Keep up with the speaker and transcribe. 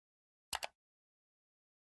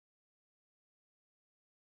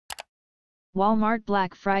Walmart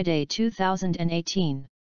Black Friday 2018.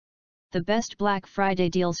 The best Black Friday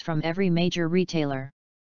deals from every major retailer.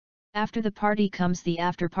 After the party comes the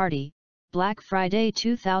after party, Black Friday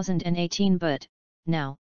 2018. But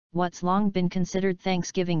now, what's long been considered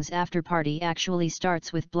Thanksgiving's after party actually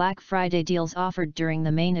starts with Black Friday deals offered during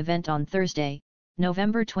the main event on Thursday,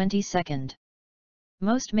 November 22nd.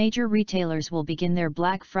 Most major retailers will begin their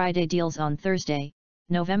Black Friday deals on Thursday,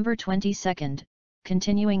 November 22nd,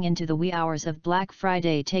 continuing into the wee hours of Black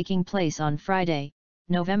Friday, taking place on Friday,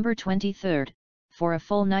 November 23rd, for a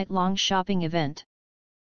full night-long shopping event.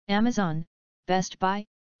 Amazon, Best Buy,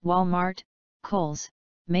 Walmart, Kohl's,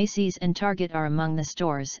 Macy's and Target are among the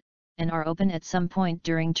stores, and are open at some point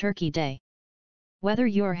during Turkey Day. Whether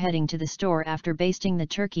you're heading to the store after basting the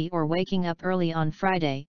turkey or waking up early on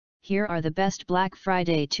Friday, here are the best Black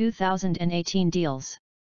Friday 2018 deals.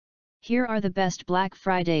 Here are the best Black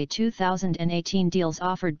Friday 2018 deals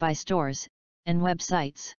offered by stores and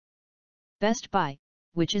websites. Best Buy,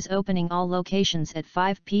 which is opening all locations at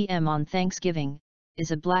 5 p.m. on Thanksgiving, is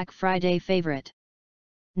a Black Friday favorite.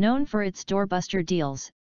 Known for its doorbuster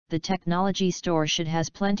deals, the technology store should has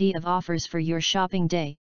plenty of offers for your shopping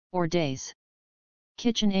day, or days.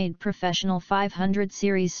 KitchenAid Professional 500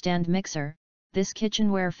 Series Stand Mixer. This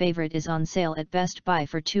kitchenware favorite is on sale at Best Buy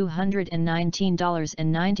for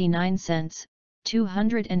 $219.99,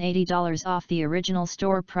 $280 off the original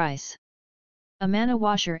store price. Amana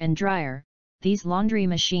Washer and Dryer. These laundry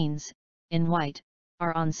machines, in white,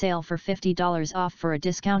 are on sale for $50 off for a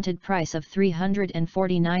discounted price of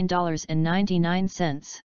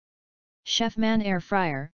 $349.99. Chefman Air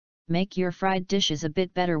Fryer. Make your fried dishes a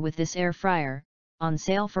bit better with this air fryer, on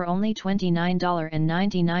sale for only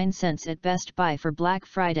 $29.99 at Best Buy for Black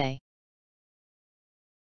Friday.